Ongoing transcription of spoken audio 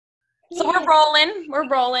So Yeah. we're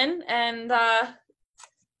rolling. And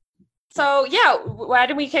so yeah, why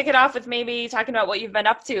don't we kick it off with maybe talking about what you've been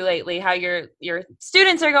up to lately, how your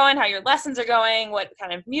students are going, how your lessons are going, what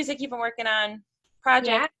kind of music you've been working on,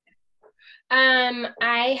 project. Yeah.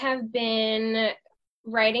 I have been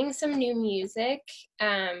writing some new music.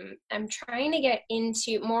 I'm trying to get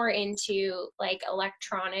more into like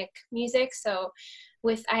electronic music. So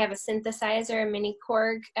I have a synthesizer,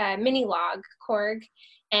 a mini log Korg,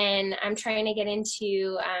 and I'm trying to get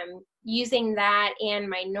into using that and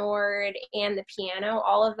my Nord and the piano,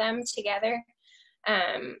 all of them together.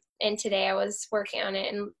 And today I was working on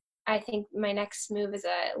it, and I think my next move is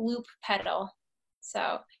a loop pedal.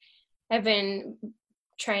 So I've been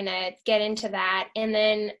trying to get into that. And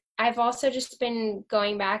then I've also just been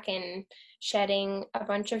going back and shedding a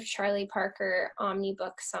bunch of Charlie Parker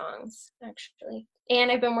omnibook songs, actually.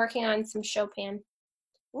 And I've been working on some Chopin.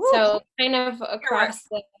 Ooh, cool. So kind of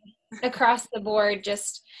across the board,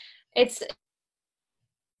 just it's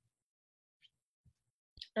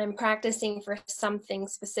I'm practicing for something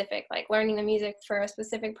specific, like learning the music for a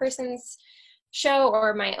specific person's show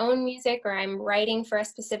or my own music, or I'm writing for a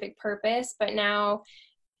specific purpose, but now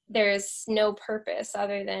there's no purpose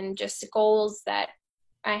other than just goals that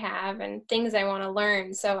I have and things I want to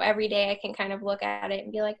learn. So every day I can kind of look at it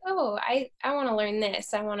and be like, oh, I want to learn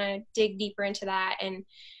this. I want to dig deeper into that. And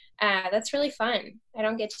that's really fun. I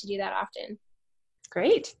don't get to do that often.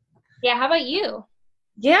 Great. Yeah. How about you?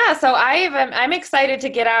 Yeah, so I'm excited to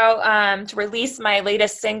get out to release my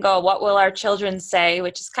latest single, "What Will Our Children Say,"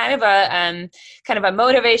 which is kind of a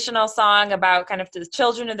motivational song about kind of the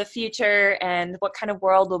children of the future and what kind of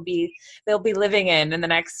world they'll be living in the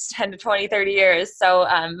next 10 to 20, 30 years. So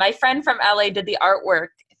my friend from LA did the artwork,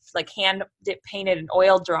 like hand painted an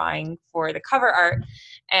oil drawing for the cover art,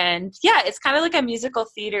 and yeah, it's kind of like a musical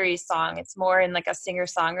theatery song. It's more in like a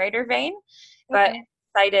singer-songwriter vein, but Okay.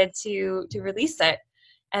 excited to release it.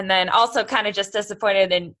 And then also kind of just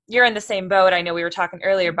disappointed, and you're in the same boat. I know we were talking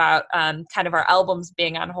earlier about kind of our albums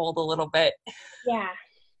being on hold a little bit. Yeah,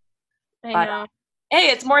 I But know. hey,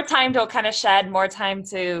 it's more time to kind of shed, more time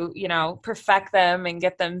to, perfect them and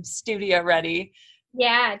get them studio ready.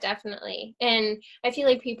 Yeah, definitely. And I feel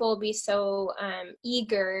like people will be so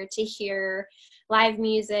eager to hear live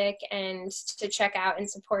music and to check out and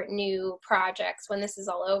support new projects when this is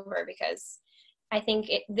all over, because I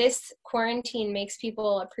think this quarantine makes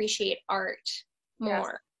people appreciate art Yes.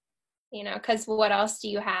 more, because what else do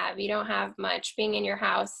you have? You don't have much. Being in your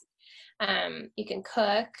house, you can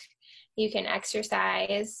cook, you can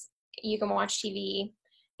exercise, you can watch TV,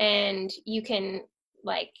 and you can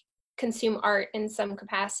like consume art in some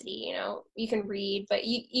capacity. You can read, but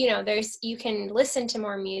you can listen to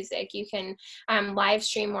more music, you can live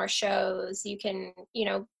stream more shows, you can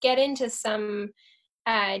get into some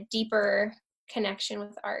deeper connection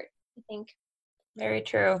with art, I think. Very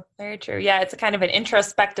true. Very true. Yeah, it's a kind of an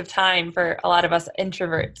introspective time for a lot of us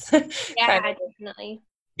introverts. Yeah, Kind of, definitely.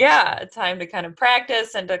 yeah, time to kind of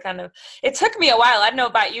practice and to kind of, it took me a while. I don't know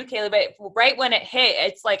about you, Caili, but right when it hit,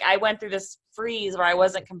 it's like I went through this freeze where I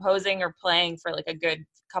wasn't composing or playing for like a good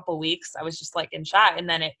couple weeks. I was just like in shock. And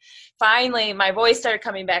then it finally, my voice started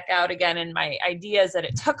coming back out again and my ideas, that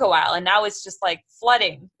it took a while. And now it's just like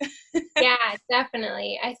flooding. Yeah,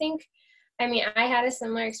 definitely. I mean, I had a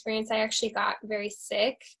similar experience. I actually got very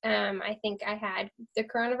sick. I think I had the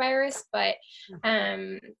coronavirus, but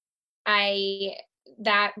um, I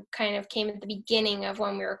that kind of came at the beginning of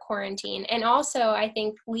when we were quarantined. And also, I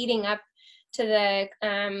think leading up to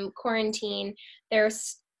the quarantine,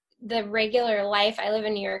 there's the regular life. I live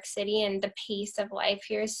in New York City, and the pace of life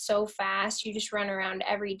here is so fast. You just run around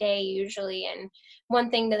every day usually, and one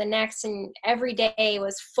thing to the next, and every day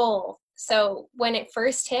was full. So when it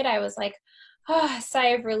first hit, I was like, oh, sigh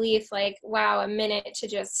of relief, like, wow, a minute to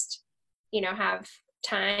just, have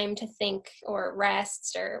time to think or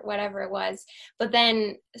rest or whatever it was. But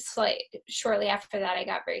then shortly after that, I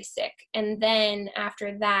got very sick. And then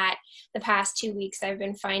after that, the past 2 weeks, I've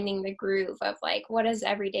been finding the groove of like, what does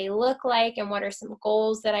every day look like, and what are some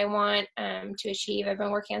goals that I want to achieve. I've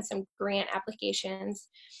been working on some grant applications,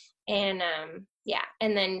 and yeah,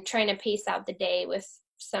 and then trying to pace out the day with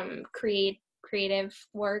some creative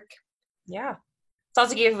work. Yeah. Sounds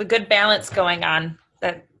like you have a good balance going on.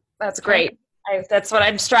 That's I great. That's what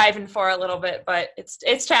I'm striving for a little bit, but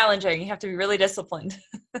it's challenging. You have to be really disciplined.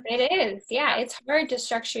 It is. Yeah, it's hard to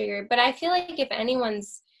structure but I feel like if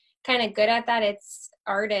anyone's kind of good at that, it's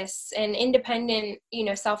artists and independent,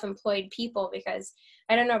 self-employed people, because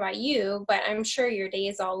I don't know about you, but I'm sure your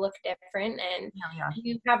days all look different, and Yeah, yeah.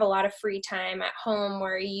 you have a lot of free time at home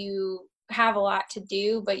where you have a lot to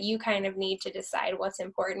do, but you kind of need to decide what's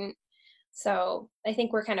important. So I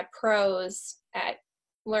think we're kind of pros at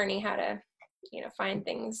learning how to, find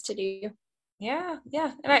things to do. Yeah,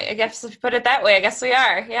 yeah. And I guess if you put it that way, I guess we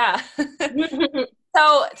are. Yeah.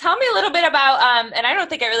 So tell me a little bit about, and I don't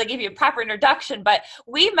think I really gave you a proper introduction, but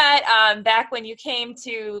we met back when you came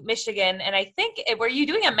to Michigan, and I think, were you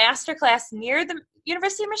doing a master class near the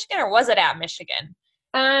University of Michigan, or was it at Michigan?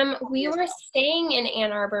 We were staying in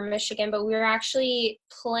Ann Arbor, Michigan, but we were actually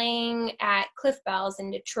playing at Cliff Bells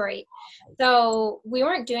in Detroit. So we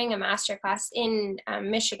weren't doing a master class in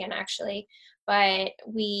Michigan, actually, but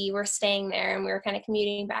we were staying there and we were kind of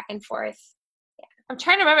commuting back and forth. I'm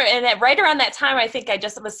trying to remember, and right around that time, I think I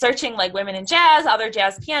just was searching like women in jazz, other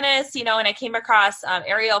jazz pianists, and I came across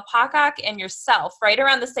Ariel Pocock and yourself right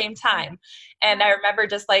around the same time. And I remember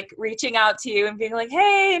just like reaching out to you and being like,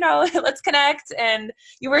 hey, let's connect. And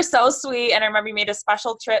you were so sweet. And I remember you made a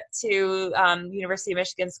special trip to University of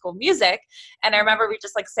Michigan School of Music. And I remember we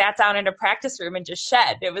just like sat down in a practice room and just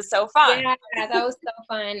shed. It was so fun. Yeah, that was so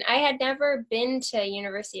fun. I had never been to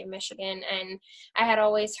University of Michigan, and I had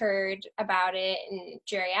always heard about it and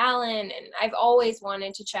Jerry Allen, and I've always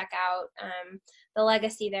wanted to check out the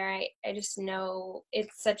legacy there. I just know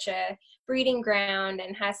it's such a breeding ground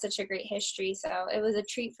and has such a great history. So it was a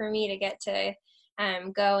treat for me to get to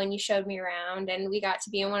go, and you showed me around, and we got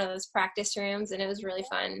to be in one of those practice rooms, and it was really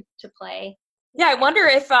fun to play. Yeah, I wonder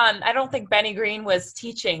if, I don't think Benny Green was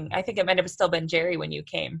teaching. I think it might have still been Jerry when you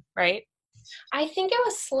came, right? I think it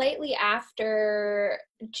was slightly after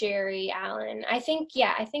Jerry Allen. I think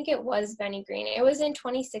it was Benny Green. It was in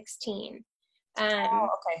 2016.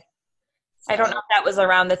 Okay. I don't know if that was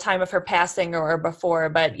around the time of her passing or before,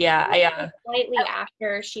 but yeah, slightly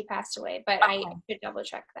after she passed away, but I should double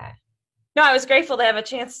check that. No, I was grateful to have a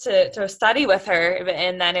chance to study with her,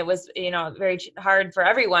 and then it was, very hard for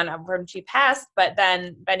everyone when she passed, but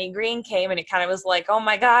then Benny Green came, and it kind of was like, oh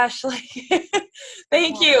my gosh, like,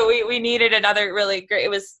 thank you. We needed another really great, it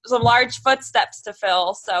was some large footsteps to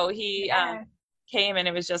fill, so he came, and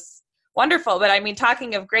it was just wonderful. But I mean,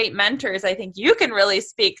 talking of great mentors, I think you can really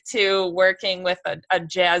speak to working with a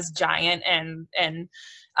jazz giant and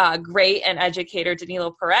great and educator,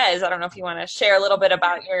 Danilo Perez. I don't know if you want to share a little bit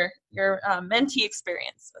about your mentee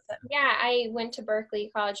experience with him. Yeah, I went to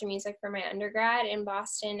Berklee College of Music for my undergrad in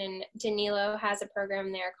Boston, and Danilo has a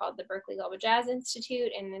program there called the Berklee Global Jazz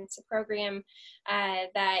Institute, and it's a program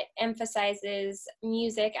that emphasizes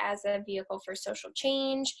music as a vehicle for social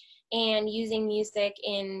change and using music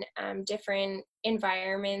in different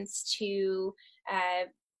environments to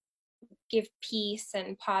give peace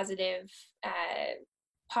and positive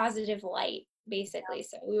light, basically.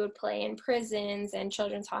 So we would play in prisons and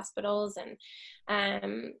children's hospitals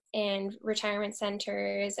and retirement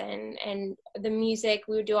centers, and the music,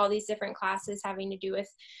 we would do all these different classes having to do with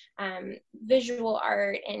visual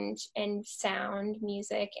art and sound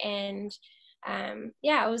music, and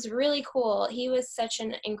it was really cool. He was such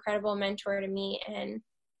an incredible mentor to me, and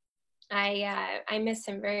I miss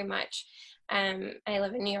him very much. I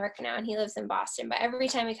live in New York now, and he lives in Boston, but every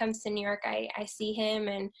time he comes to New York, I see him,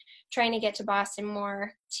 and trying to get to Boston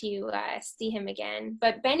more to see him again.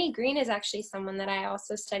 But Benny Green is actually someone that I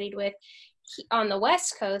also studied with on the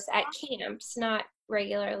West Coast at camps, not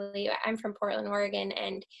regularly. I'm from Portland, Oregon,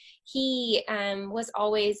 and he was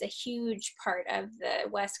always a huge part of the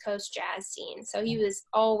West Coast jazz scene. So he was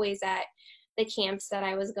always at the camps that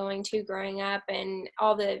I was going to growing up, and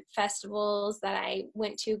all the festivals that I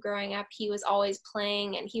went to growing up, he was always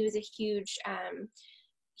playing, and he was a huge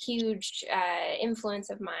influence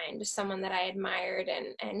of mine, just someone that I admired,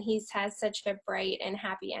 and he's has such a bright and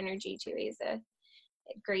happy energy too. He's a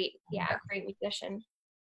great musician.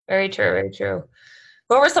 Very true, very true.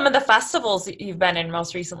 What were some of the festivals you've been in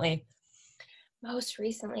most recently? Most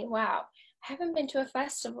recently, wow. I haven't been to a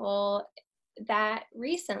festival that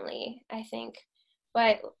recently, I think,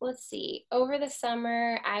 but let's see. Over the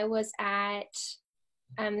summer, I was at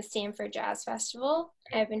the Stanford Jazz Festival.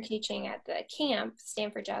 I've been teaching at the camp,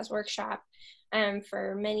 Stanford Jazz Workshop,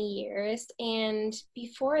 for many years, and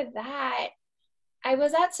before that, I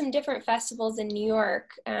was at some different festivals in New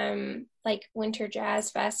York, like Winter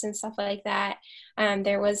Jazz Fest and stuff like that.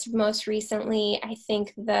 There was most recently, I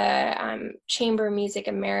think the Chamber Music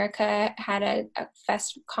America had a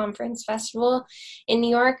conference festival in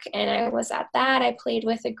New York, and I was at that. I played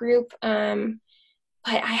with a group, but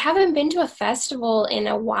I haven't been to a festival in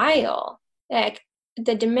a while. Like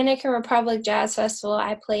the Dominican Republic Jazz Festival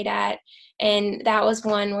I played at, and that was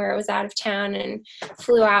one where I was out of town and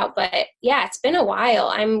flew out. But yeah, it's been a while.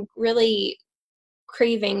 I'm really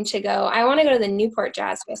craving to go. I want to go to the Newport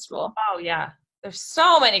Jazz Festival. Oh yeah. There's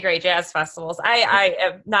so many great jazz festivals. I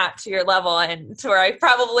am not to your level, and to where I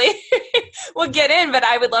probably will get in, but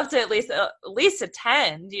I would love to at least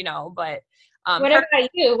attend, you know, but what about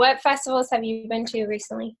you? What festivals have you been to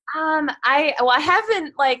recently? I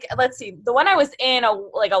haven't, like, let's see, the one I was in a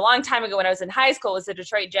long time ago when I was in high school was the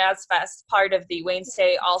Detroit Jazz Fest, part of the Wayne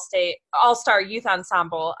State All-Star Youth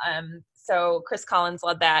Ensemble. So Chris Collins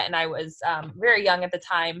led that, and I was very young at the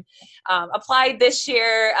time. Applied this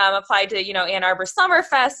year, applied to, you know, Ann Arbor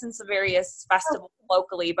Summerfest and some various festivals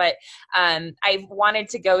locally, but I wanted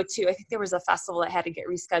to go to, I think there was a festival that had to get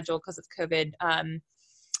rescheduled because of COVID.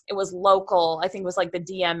 It was local. I think it was like the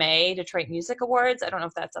DMA, Detroit Music Awards. I don't know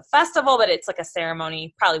if that's a festival, but it's like a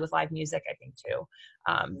ceremony, probably with live music, I think, too.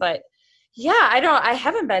 But yeah, I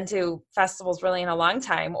haven't been to festivals really in a long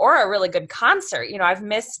time, or a really good concert. You know, I've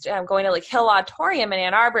missed going to like Hill Auditorium in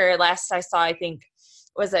Ann Arbor. Last I saw, I think,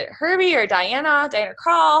 was it Herbie or Diana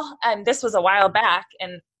Krall? And this was a while back,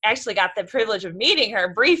 and actually got the privilege of meeting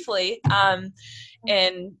her briefly.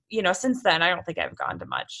 And, you know, since then, I don't think I've gone to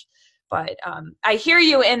much. But I hear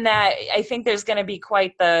you in that I think there's going to be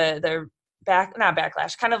quite the not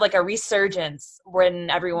backlash, kind of like a resurgence when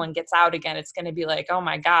everyone gets out again. It's going to be like, oh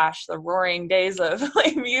my gosh, the roaring days of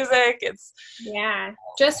like music. I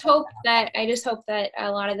just hope that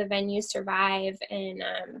a lot of the venues survive, and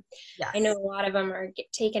yes. I know a lot of them are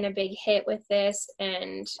taking a big hit with this,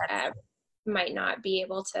 and might not be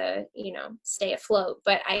able to, you know, stay afloat,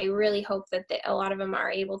 but I really hope that a lot of them are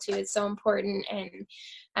able to. It's so important,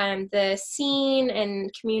 and the scene and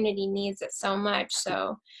community needs it so much.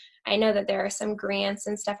 So I know that there are some grants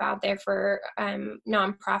and stuff out there for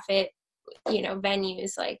nonprofit, you know,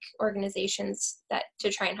 venues, like organizations that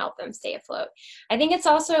to try and help them stay afloat. I think it's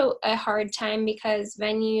also a hard time because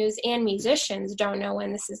venues and musicians don't know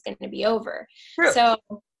when this is going to be over. True. So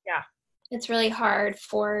yeah, it's really hard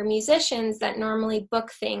for musicians that normally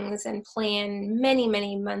book things and plan many,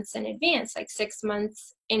 many months in advance, like 6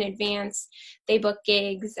 months in advance. They book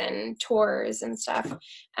gigs and tours and stuff,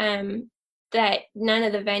 that none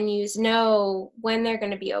of the venues know when they're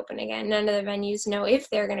going to be open again. None of the venues know if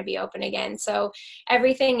they're going to be open again. So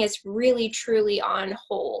everything is really, truly on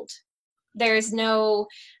hold. There's no,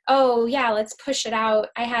 oh yeah, let's push it out.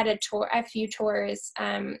 I had a few tours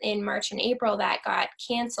in March and April that got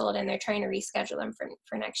canceled, and they're trying to reschedule them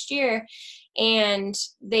for next year. And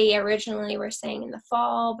they originally were saying in the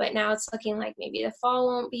fall, but now it's looking like maybe the fall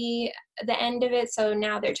won't be the end of it. So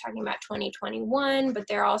now they're talking about 2021, but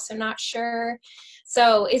they're also not sure.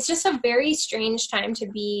 So it's just a very strange time to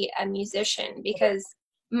be a musician, because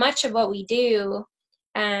much of what we do,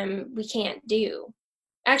 we can't do.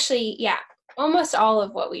 Actually, yeah, almost all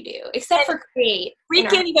of what we do, except for create. We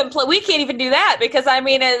can't even do that, because I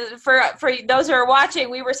mean, for those who are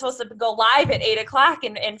watching, we were supposed to go live at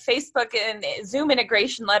 8:00, and Facebook and Zoom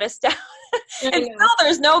integration let us down. And still,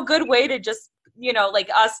 there's no good way to just, you know,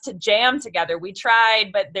 like us to jam together. We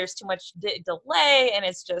tried, but there's too much delay, and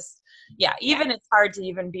it's just, it's hard to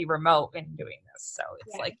even be remote in doing this. So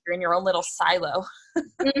it's like you're in your own little silo.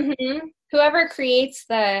 Mm-hmm. Whoever creates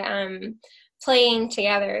the playing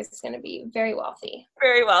together is going to be very wealthy.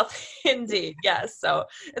 Very wealthy indeed. Yes. So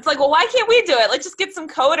it's like, well, why can't we do it? Let's just get some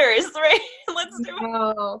coders, right? Let's do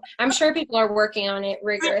it. I'm sure people are working on it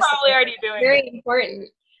rigorously. They're probably already doing it. Very important.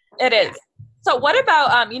 It is. So what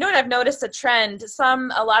about, you know what, I've noticed a trend,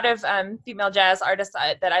 a lot of female jazz artists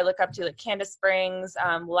that I look up to, like Candace Springs,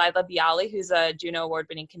 Lila Bialy, who's a Juno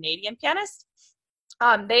Award-winning Canadian pianist.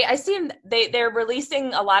 They're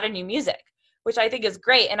releasing a lot of new music, which I think is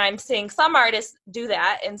great. And I'm seeing some artists do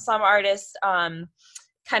that, and some artists kind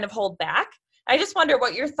of hold back. I just wonder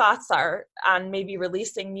what your thoughts are on maybe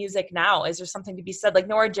releasing music now. Is there something to be said? Like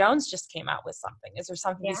Norah Jones just came out with something. Is there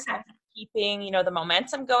something to be said for keeping, you know, the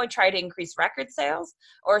momentum going, try to increase record sales?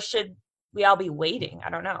 Or should we all be waiting?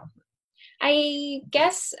 I don't know. I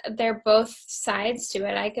guess they're both sides to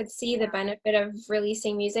it. I could see the benefit of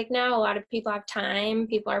releasing music now. A lot of people have time.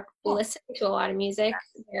 People are listening to a lot of music.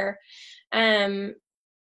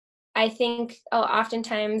 I think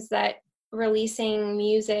oftentimes that releasing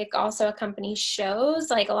music also accompanies shows.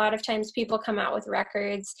 Like a lot of times people come out with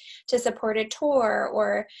records to support a tour,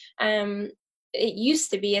 or it used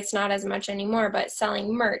to be, it's not as much anymore, but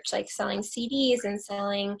selling merch, like selling CDs and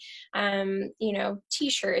selling,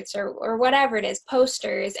 t-shirts or whatever it is,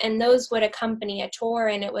 posters, and those would accompany a tour.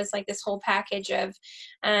 And it was like this whole package of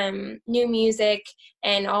new music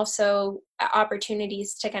and also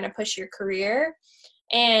opportunities to kind of push your career.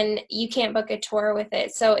 And you can't book a tour with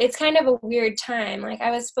it. So it's kind of a weird time. Like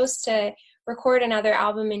I was supposed to record another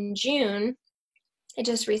album in June. It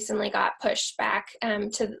just recently got pushed back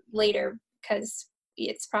to later, because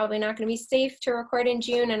it's probably not going to be safe to record in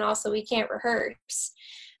June, and also we can't rehearse.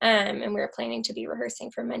 and we were planning to be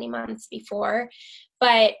rehearsing for many months before.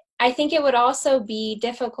 But I think it would also be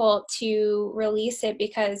difficult to release it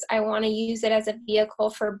because I want to use it as a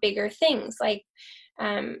vehicle for bigger things, like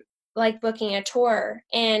booking a tour.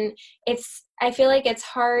 And I feel like it's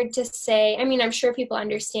hard to say. I mean, I'm sure people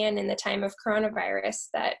understand in the time of coronavirus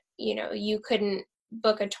that, you couldn't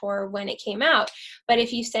book a tour when it came out. But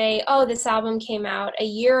if you say, oh, this album came out a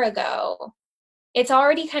year ago, it's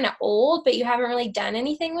already kind of old, but you haven't really done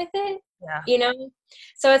anything with it. Yeah.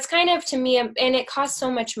 So it's kind of, to me, and it costs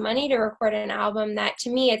so much money to record an album that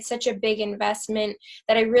to me it's such a big investment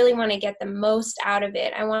that I really want to get the most out of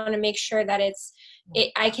it. I want to make sure that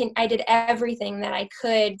I did everything that I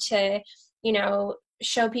could to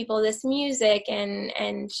show people this music and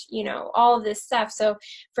all of this stuff. So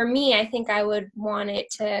for me, I think I would want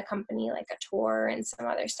it to accompany like a tour and some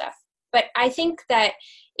other stuff. But I think that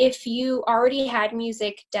if you already had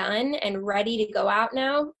music done and ready to go out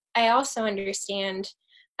now, I also understand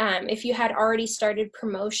if you had already started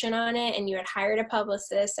promotion on it and you had hired a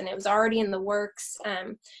publicist and it was already in the works,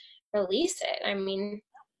 release it. I mean,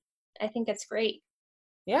 I think it's great.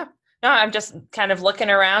 Yeah. No, I'm just kind of looking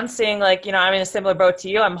around, seeing like, I'm in a similar boat to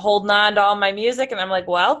you. I'm holding on to all my music and I'm like,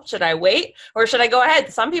 well, should I wait or should I go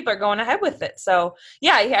ahead? Some people are going ahead with it. So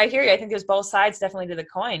yeah, I hear you. I think there's both sides definitely to the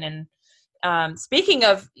coin. And speaking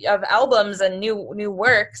of albums and new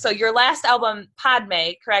work, so your last album,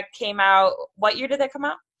 Padme, correct, came out, what year did that come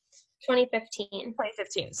out? 2015.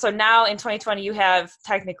 2015. So now in 2020, you have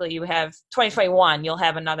 2021, you'll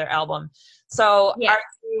have another album. So yeah.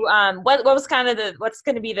 Are you, what was kind of what's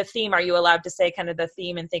going to be the theme? Are you allowed to say kind of the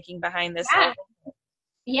theme and thinking behind this?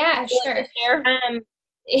 Yeah, sure.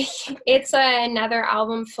 It's another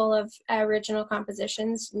album full of original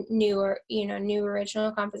compositions, new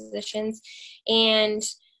original compositions. And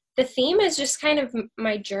the theme is just kind of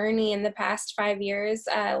my journey in the past 5 years.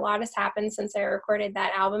 A lot has happened since I recorded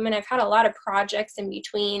that album, and I've had a lot of projects in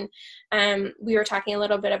between. We were talking a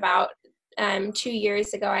little bit about 2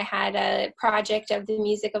 years ago, I had a project of the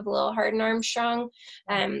music of Lil Hardin Armstrong,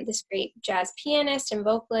 this great jazz pianist and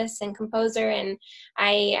vocalist and composer, and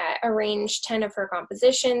I arranged 10 of her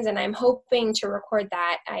compositions, and I'm hoping to record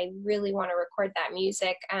that. I really want to record that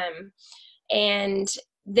music. And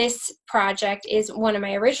this project is one of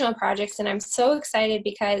my original projects, and I'm so excited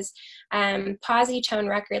because Positone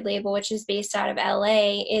record label, which is based out of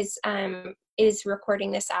LA, is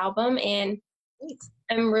recording this album, and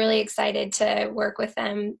I'm really excited to work with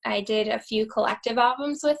them. I did a few collective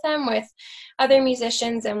albums with them with other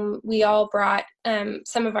musicians, and we all brought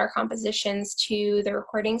some of our compositions to the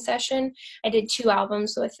recording session. I did 2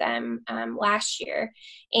 albums with them last year,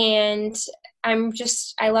 and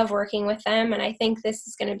I love working with them, and I think this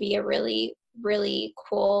is going to be a really, really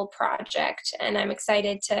cool project, and I'm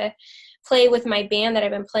excited to play with my band that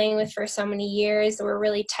I've been playing with for so many years. We're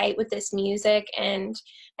really tight with this music, and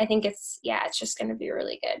I think it's just going to be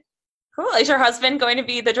really good. Cool. Is your husband going to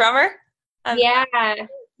be the drummer?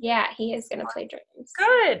 Yeah, he is going to play drums.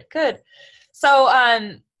 Good. So,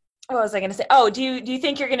 what was I going to say? Oh, do you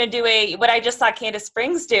think you're going to do what I just saw Candace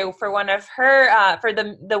Springs do for one of her, for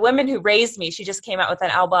the Women Who Raised Me? She just came out with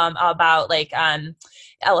an album about like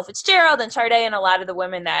Ella Fitzgerald and Sade and a lot of the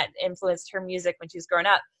women that influenced her music when she was growing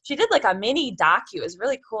up. She did like a mini docu. It was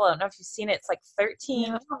really cool. I don't know if you've seen it. It's like 13,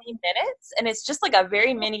 20 minutes. And it's just like a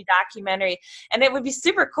very mini documentary. And it would be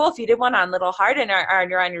super cool if you did one on Little Hardin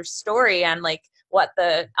or on your story on like what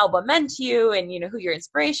the album meant to you and, who your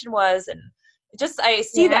inspiration was. And I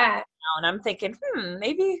see that now and I'm thinking,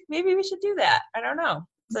 maybe we should do that. I don't know.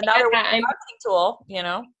 It's another marketing tool,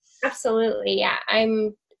 Absolutely. Yeah.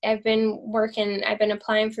 I've been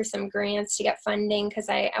applying for some grants to get funding because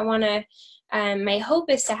I want to, my hope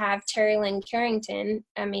is to have Terry Lynn Carrington,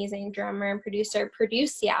 amazing drummer and producer,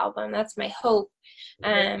 produce the album. That's my hope.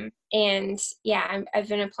 And yeah, I've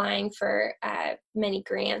been applying for many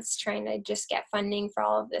grants, trying to just get funding for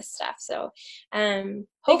all of this stuff. So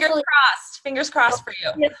hopefully, fingers crossed for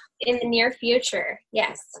you in the near future.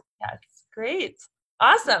 Yes. That's great.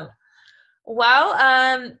 Awesome. Well,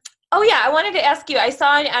 oh yeah, I wanted to ask you, I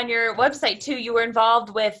saw on your website too, you were involved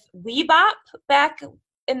with Weebop back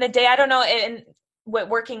in the day. I don't know,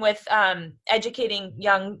 working with educating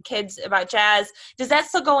young kids about jazz. Does that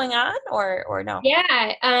still going on or no?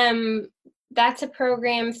 Yeah, that's a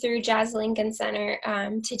program through Jazz Lincoln Center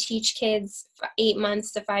to teach kids 8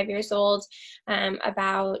 months to 5 years old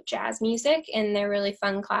about jazz music, and they're really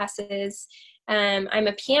fun classes. I'm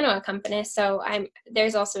a piano accompanist, so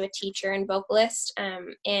there's also a teacher and vocalist,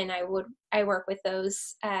 and I work with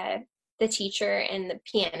those the teacher and the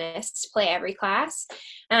pianist play every class.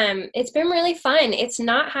 It's been really fun. It's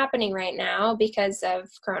not happening right now because of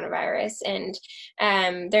coronavirus,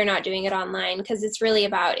 and they're not doing it online because it's really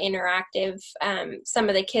about interactive. Some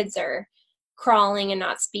of the kids are crawling and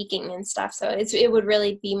not speaking and stuff, so it would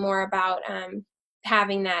really be more about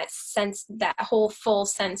having that whole full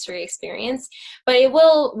sensory experience. But it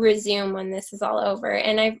will resume when this is all over.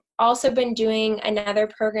 And I've also been doing another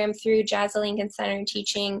program through Jazz at Lincoln Center,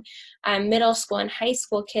 teaching middle school and high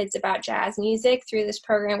school kids about jazz music through this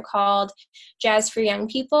program called Jazz for Young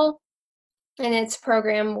People. And it's a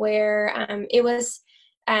program where it was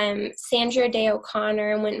Sandra Day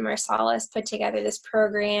O'Connor and Wynton Marsalis put together this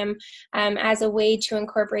program as a way to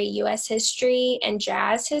incorporate U.S. history and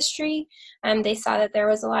jazz history. They saw that there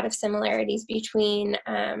was a lot of similarities between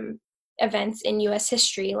events in U.S.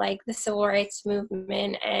 history, like the Civil Rights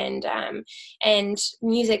Movement and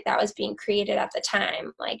music that was being created at the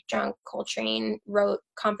time. Like John Coltrane wrote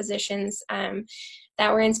compositions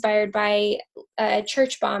that were inspired by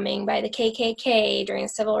church bombing by the KKK during the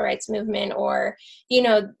Civil Rights Movement, or, you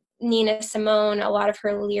know, Nina Simone, a lot of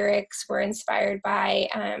her lyrics were inspired by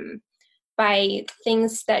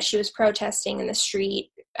things that she was protesting in the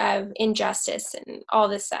street of injustice and all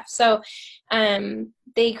this stuff. So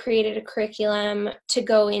they created a curriculum to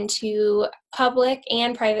go into public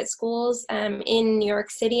and private schools in New York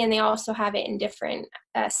City, and they also have it in different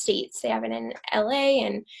states. They have it in LA,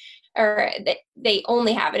 or they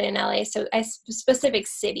only have it in LA, so specific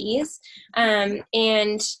cities,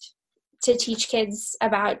 and to teach kids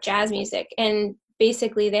about jazz music. And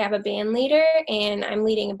basically they have a band leader, and I'm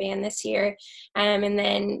leading a band this year, and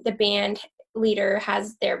then the band leader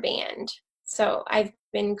has their band. So I've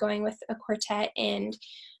been going with a quartet, and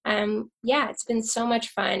it's been so much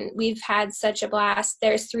fun. We've had such a blast.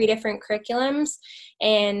 There's 3 different curriculums,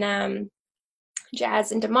 and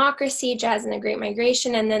Jazz and Democracy, Jazz and the Great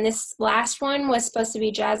Migration, and then this last one was supposed to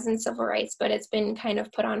be Jazz and Civil Rights, but it's been kind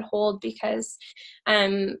of put on hold because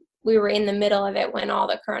we were in the middle of it when all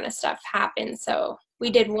the corona stuff happened. So we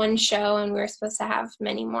did one show, and we were supposed to have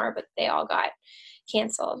many more, but they all got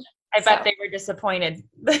canceled. I bet they were disappointed.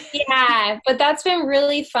 Yeah, but that's been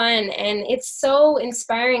really fun, and it's so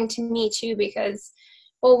inspiring to me too, because,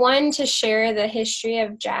 well, one, to share the history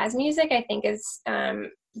of jazz music, I think is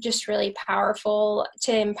just really powerful,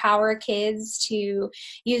 to empower kids to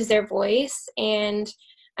use their voice, and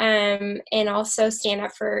also stand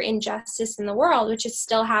up for injustice in the world, which is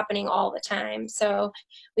still happening all the time. So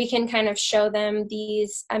we can kind of show them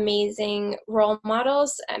these amazing role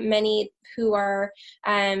models, many who are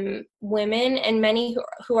women and many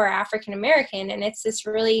who are African American. And it's this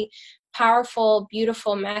really powerful,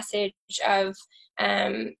 beautiful message of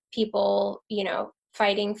people, you know,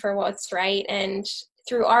 fighting for what's right, and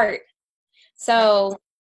through art. So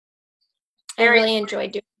I really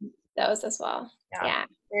enjoyed doing those as well. Yeah.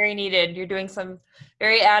 Very needed. You're doing some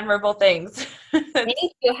very admirable things.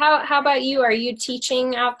 Thank you. How about you? Are you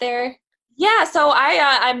teaching out there? Yeah, so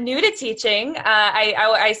I'm new to teaching.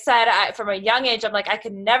 I said from a young age, I'm like, I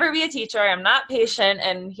could never be a teacher. I'm not patient,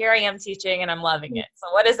 and here I am teaching, and I'm loving it.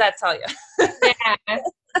 So what does that tell you? Yeah,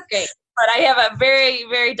 great. But I have a very,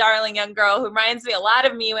 very darling young girl who reminds me a lot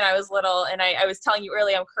of me when I was little. And I was telling you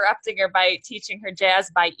earlier, I'm corrupting her by teaching her jazz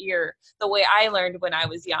by ear, the way I learned when I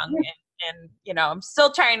was young. And you know, I'm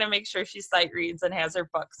still trying to make sure she sight reads and has her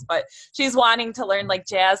books, but she's wanting to learn like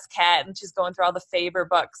Jazz Cat, and she's going through all the Faber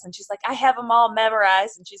books, and she's like, I have them all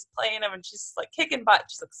memorized, and she's playing them, and she's like kicking butt.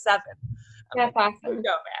 She's like 7. That's awesome.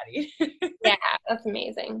 Go, Maddie. Yeah, that's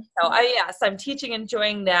amazing. So I'm teaching,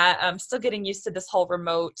 enjoying that. I'm still getting used to this whole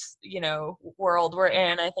remote, you know, world we're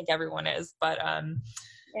in. I think everyone is, but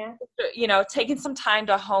yeah, you know, taking some time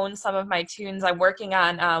to hone some of my tunes. I'm working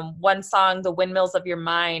on one song, "The Windmills of Your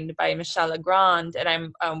Mind" by Michel Legrand, and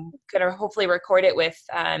I'm going to hopefully record it with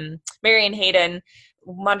Marion Hayden,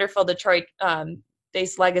 wonderful Detroit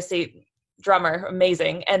based legacy drummer,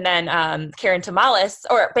 amazing, and then Karen Tomales,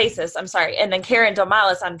 or bassist, I'm sorry, and then Karen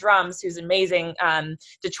Tomales on drums, who's an amazing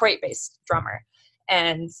Detroit-based drummer,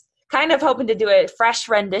 and kind of hoping to do a fresh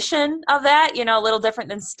rendition of that, you know, a little different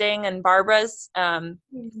than Sting and Barbara's. Not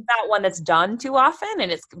one that's done too often, and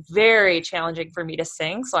it's very challenging for me to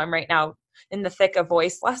sing, so I'm right now in the thick of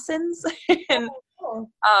voice lessons. And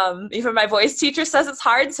even my voice teacher says it's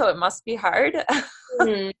hard, so it must be hard.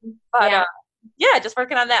 But just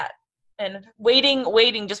working on that. And waiting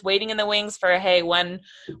in the wings for, hey, when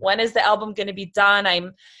is the album going to be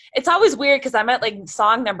done? It's always weird because I'm at like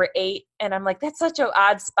song number 8, and I'm like, that's such an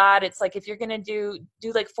odd spot. It's like, if you're going to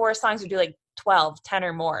do like 4 songs, or do like 12, 10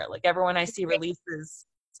 or more. Like everyone I see releases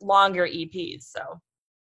longer EPs. So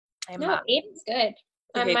 8 is good.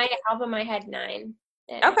 Okay. My album, I had 9.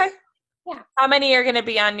 Okay. Yeah. How many are going to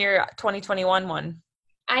be on your 2021 one?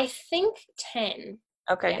 I think 10.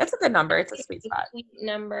 Okay, Yeah. that's a good number. It's a sweet spot. Sweet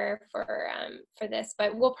number for this,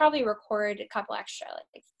 but we'll probably record a couple extra,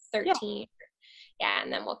 like 13. Yeah,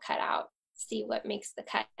 and then we'll cut out, see what makes the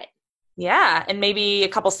cut. Yeah, and maybe a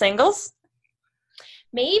couple singles.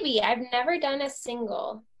 Maybe. I've never done a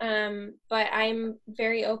single, but I'm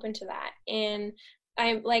very open to that. And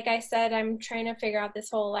like I said, I'm trying to figure out this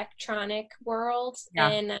whole electronic world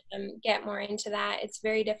and get more into that. It's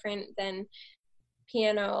very different than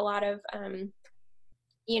piano. A lot of,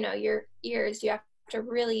 your ears, you have to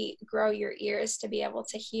really grow your ears to be able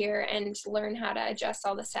to hear and learn how to adjust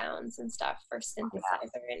all the sounds and stuff for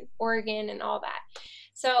synthesizer and organ and all that.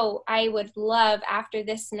 So I would love, after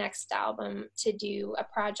this next album, to do a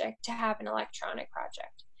project, to have an electronic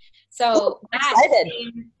project. So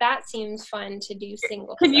that seems fun to do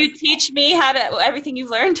singles. Can you teach me how to, everything you've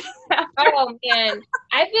learned? Oh man,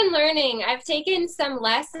 I've been learning. I've taken some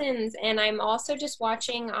lessons, and I'm also just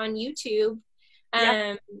watching on YouTube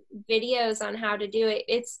videos on how to do it.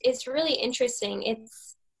 It's really interesting.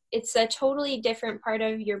 It's a totally different part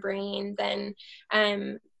of your brain than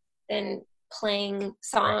playing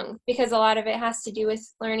songs, because a lot of it has to do with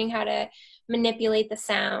learning how to manipulate the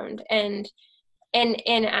sound, and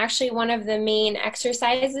actually one of the main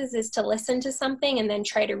exercises is to listen to something and then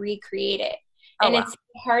try to recreate it. It's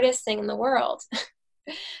the hardest thing in the world.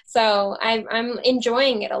 So I'm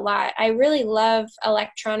enjoying it a lot. I really love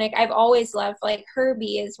electronic. I've always loved, like,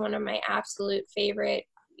 Herbie is one of my absolute favorite,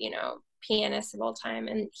 pianists of all time.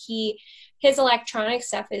 And his electronic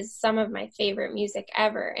stuff is some of my favorite music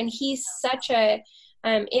ever. And he's such a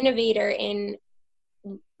innovator in,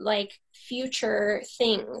 like, future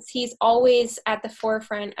things. He's always at the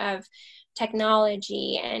forefront of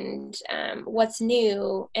technology and what's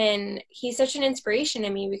new. And he's such an inspiration to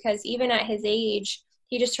me, because even at his age,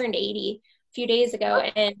 he just turned 80 a few days ago,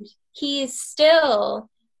 and he's still,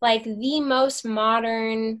 like, the most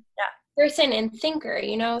modern person and thinker.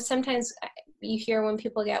 Sometimes you hear when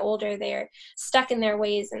people get older, they're stuck in their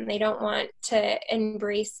ways and they don't want to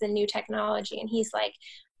embrace the new technology. And he's like,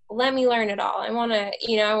 let me learn it all. I want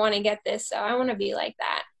to get this. So I want to be like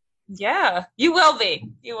that. Yeah, you will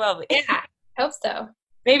be. You will be. Yeah, hope so.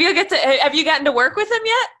 Maybe you'll get to, have you gotten to work with him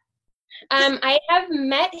yet? I have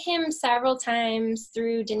met him several times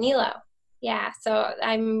through Danilo. Yeah, so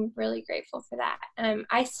I'm really grateful for that.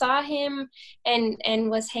 I saw him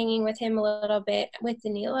and was hanging with him a little bit with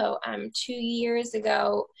Danilo 2 years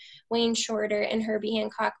ago. Wayne Shorter and Herbie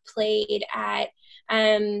Hancock played at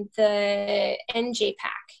the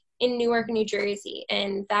NJ-PAC in Newark, New Jersey,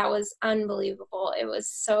 and that was unbelievable. It was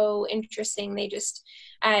so interesting. They just,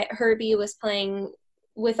 Herbie was playing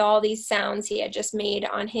with all these sounds he had just made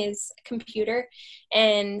on his computer,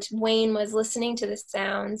 and Wayne was listening to the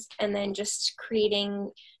sounds and then just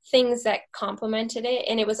creating things that complemented it,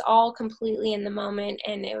 and it was all completely in the moment,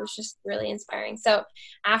 and it was just really inspiring. So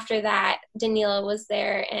after that, Danilo was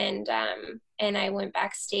there, and I went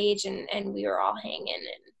backstage, and we were all hanging,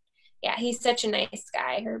 and yeah, he's such a nice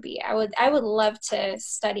guy, Herbie. I would love to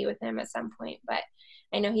study with him at some point, but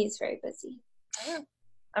I know he's very busy.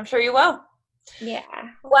 I'm sure you will. Yeah.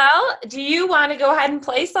 Well, do you want to go ahead and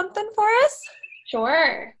play something for us?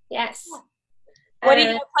 Sure. Yes. What are you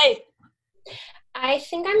going to play? I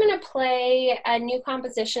think I'm going to play a new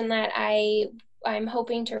composition that I'm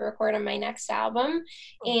hoping to record on my next album,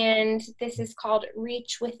 and this is called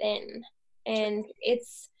Reach Within. And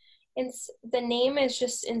it's the name is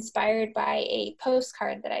just inspired by a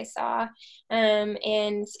postcard that I saw,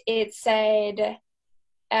 and it said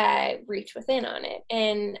Reach Within on it,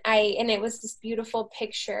 and it was this beautiful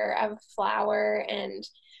picture of a flower, and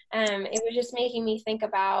it was just making me think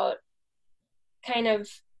about kind of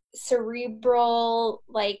cerebral,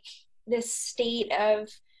 like, this state of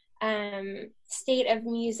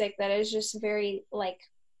music that is just very, like,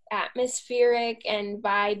 atmospheric and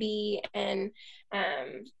vibey, and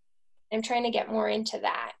I'm trying to get more into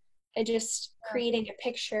that. Just creating a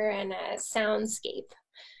picture and a soundscape.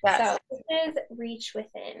 Yes. So this is Reach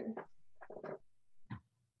Within.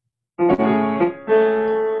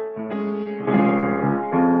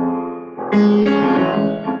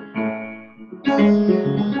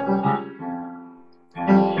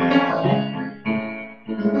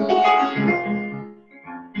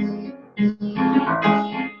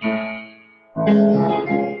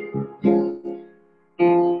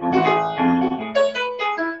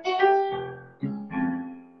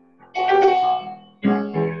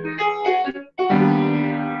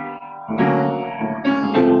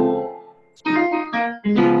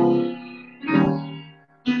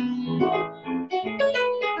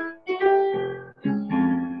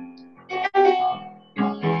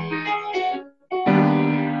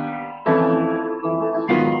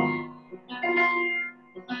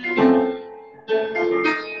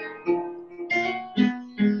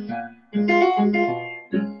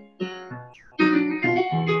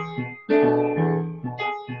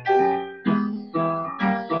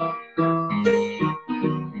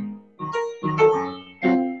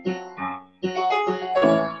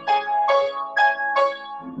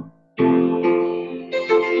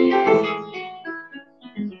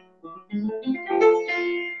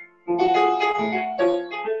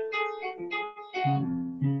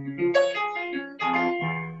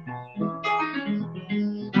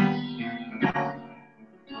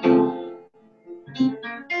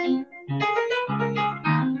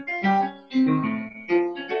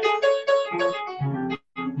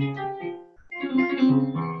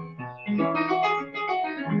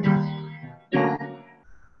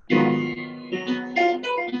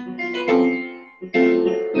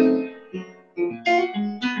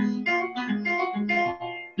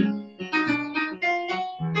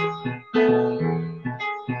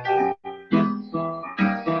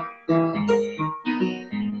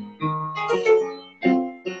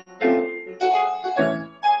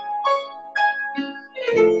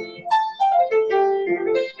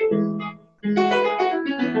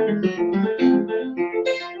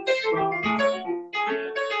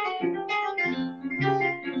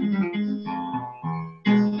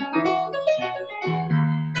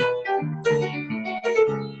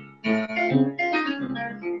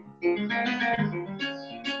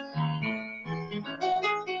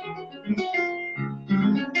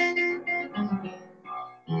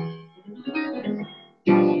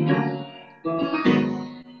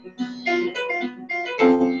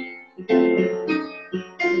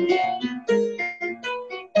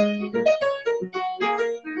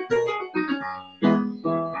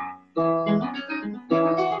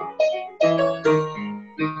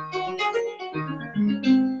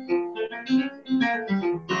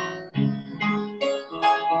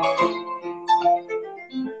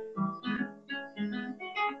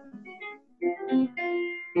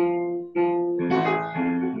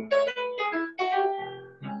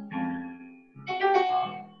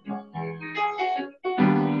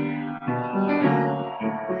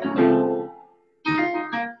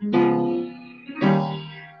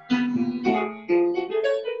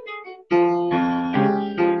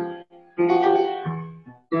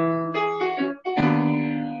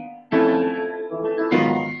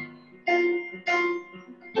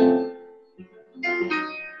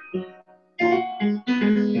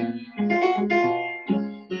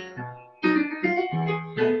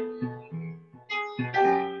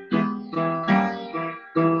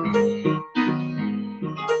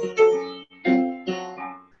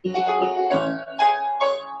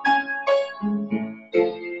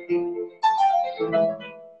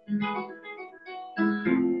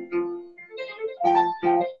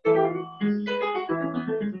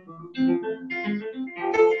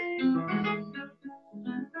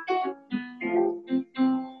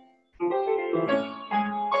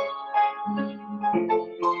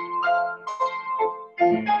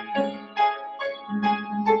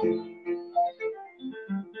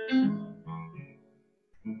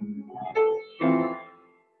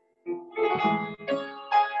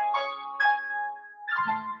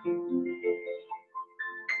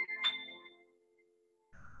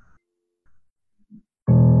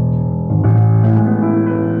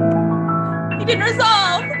 can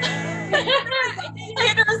resolve.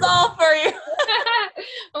 I can resolve for you.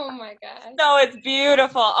 Oh my gosh. No, it's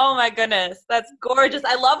beautiful. Oh my goodness. That's gorgeous.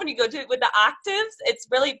 I love when you go to it with the octaves.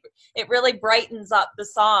 It really brightens up the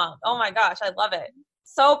song. Oh my gosh, I love it.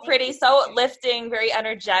 So pretty, so uplifting, very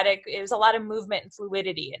energetic. There's a lot of movement and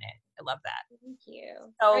fluidity in it. I love that. Thank you.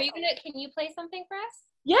 So, Can you play something for us?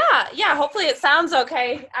 Yeah. Hopefully it sounds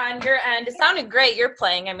okay on your end. It sounded great. You're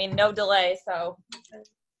playing. I mean, no delay. So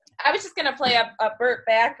I was just gonna play a Burt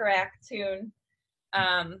Bacharach tune.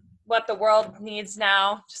 What the World Needs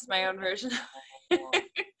Now. Just my own version. Love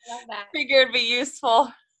that. Figured it'd be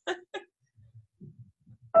useful.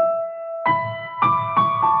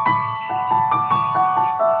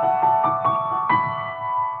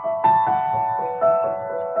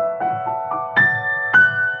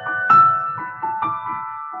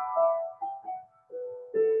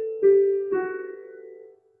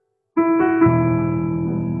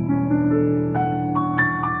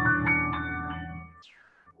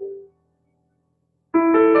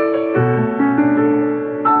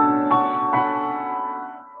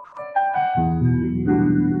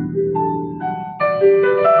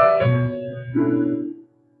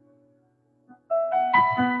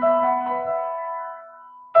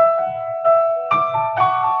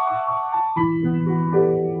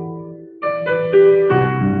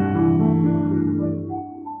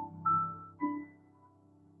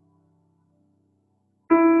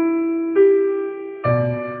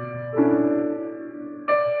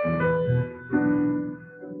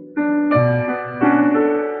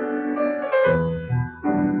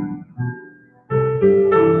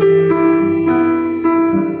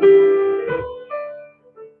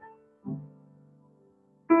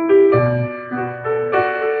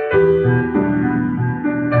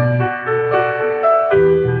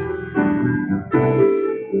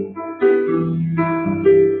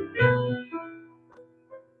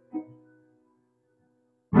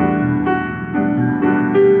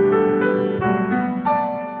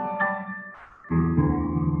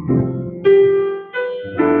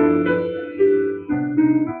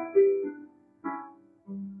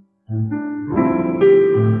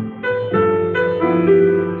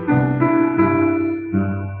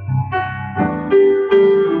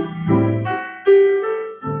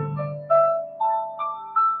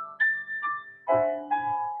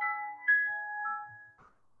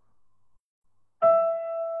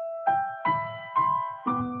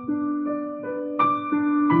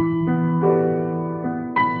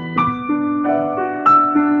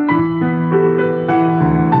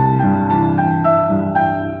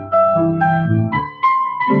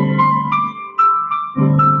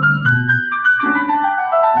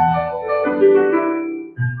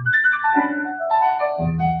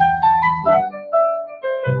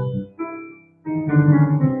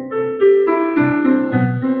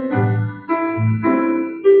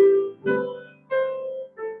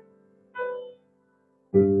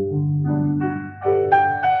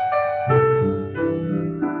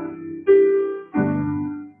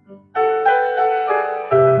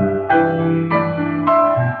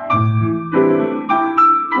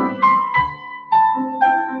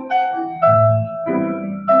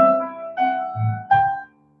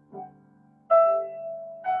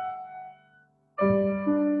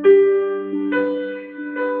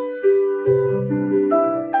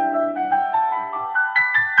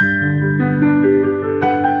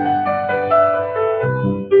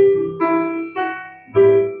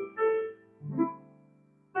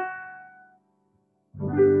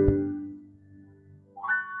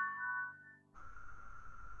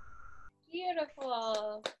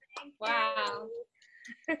 Beautiful. Wow.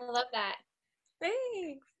 I love that.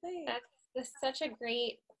 Thanks. That's such a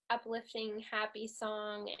great, uplifting, happy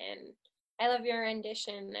song, and I love your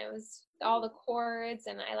rendition. It was all the chords,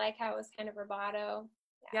 and I like how it was kind of rubato.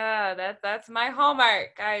 Yeah, that's my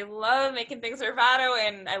hallmark. I love making things rubato,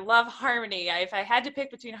 and I love harmony. If I had to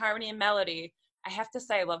pick between harmony and melody, I have to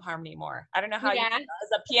say I love harmony more. I don't know how you,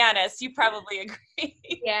 as a pianist, you probably agree.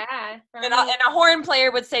 Yeah. And a horn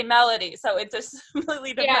player would say melody, so it just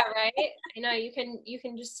completely depends. Yeah, right. I know you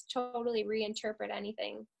can just totally reinterpret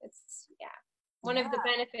anything. It's one of the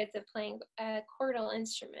benefits of playing a chordal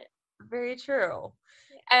instrument. Very true.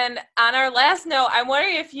 And on our last note, I'm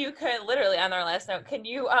wondering if you could, literally on our last note, can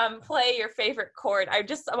you play your favorite chord?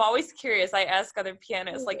 I'm always curious. I ask other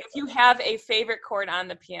pianists, like, if you have a favorite chord on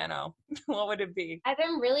the piano, what would it be? I've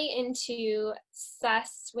been really into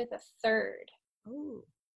sus with a third. Ooh.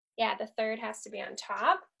 Yeah, the third has to be on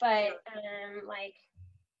top, but like.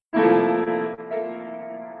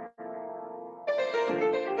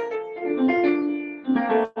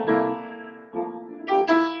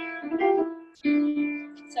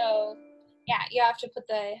 you have to put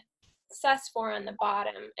the sus4 on the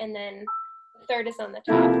bottom, and then the third is on the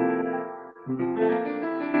top.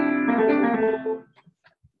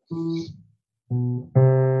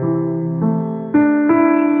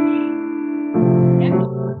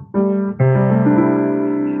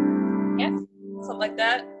 Yep. Something like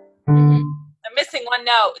that. Mm-hmm. I'm missing one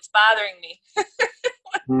note. It's bothering me.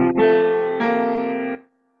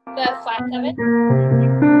 The flat 7.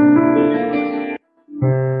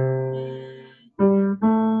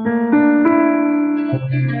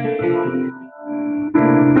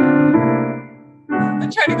 I'm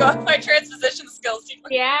trying to go off my transposition skills.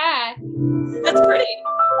 Yeah. That's pretty.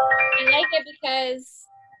 I like it because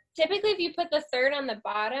typically if you put the third on the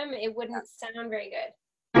bottom, it wouldn't sound very good.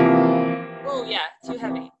 Oh yeah, too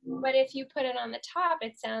heavy. But if you put it on the top,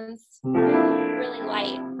 it sounds really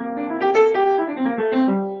light.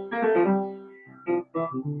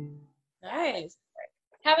 Nice.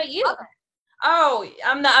 How about you? Oh,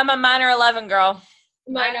 I'm a minor 11 girl.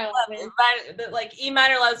 Minor 11. Like E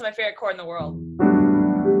minor 11 is my favorite chord in the world.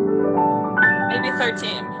 Maybe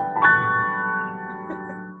 13.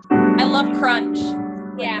 I love crunch.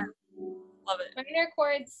 Yeah. Love it. Minor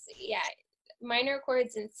chords, yeah. Minor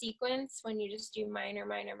chords in sequence, when you just do minor,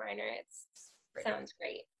 minor, minor, it sounds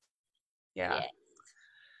great. Yeah.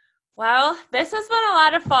 Well, this has been a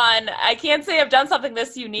lot of fun. I can't say I've done something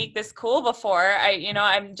this unique, this cool before.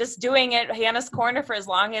 I'm just doing it Hannah's Corner for as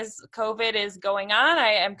long as COVID is going on.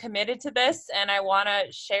 I am committed to this, and I want to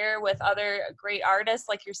share with other great artists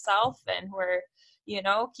like yourself, and who are,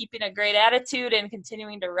 keeping a great attitude and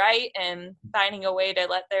continuing to write and finding a way to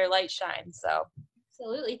let their light shine. So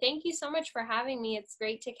absolutely. Thank you so much for having me. It's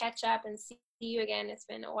great to catch up and see you again. It's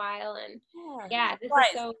been a while, and this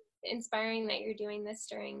is so inspiring that you're doing this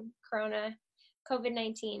during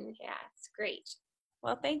COVID-19. Yeah, it's great.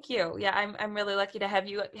 Well, thank you. Yeah, I'm really lucky to have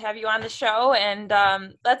you on the show, and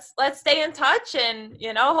let's stay in touch, and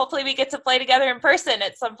hopefully we get to play together in person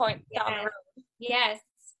at some point down the road. Yes.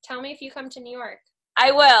 Tell me if you come to New York. I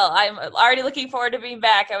will. I'm already looking forward to being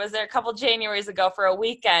back. I was there a couple Januaries ago for a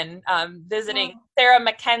weekend visiting Sarah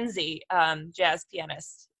Mackenzie, jazz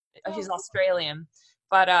pianist. She's Australian.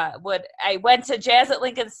 But I went to Jazz at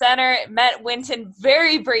Lincoln Center, met Wynton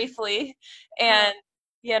very briefly, and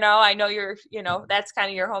I know you're that's kind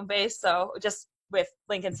of your home base, so just with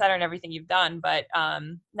Lincoln Center and everything you've done. But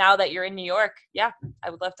now that you're in New York, I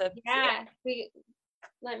would love to. Yeah,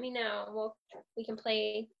 let me know. We can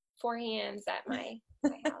play 4 hands at my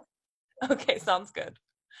house. Okay, sounds good.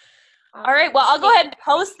 All right, well, I'll go ahead and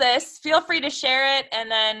post this. Feel free to share it,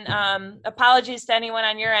 and then apologies to anyone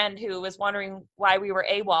on your end who was wondering why we were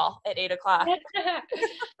AWOL at 8 o'clock.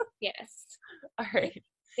 Yes. All right.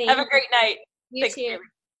 Have a great night. You too.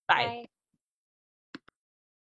 Bye.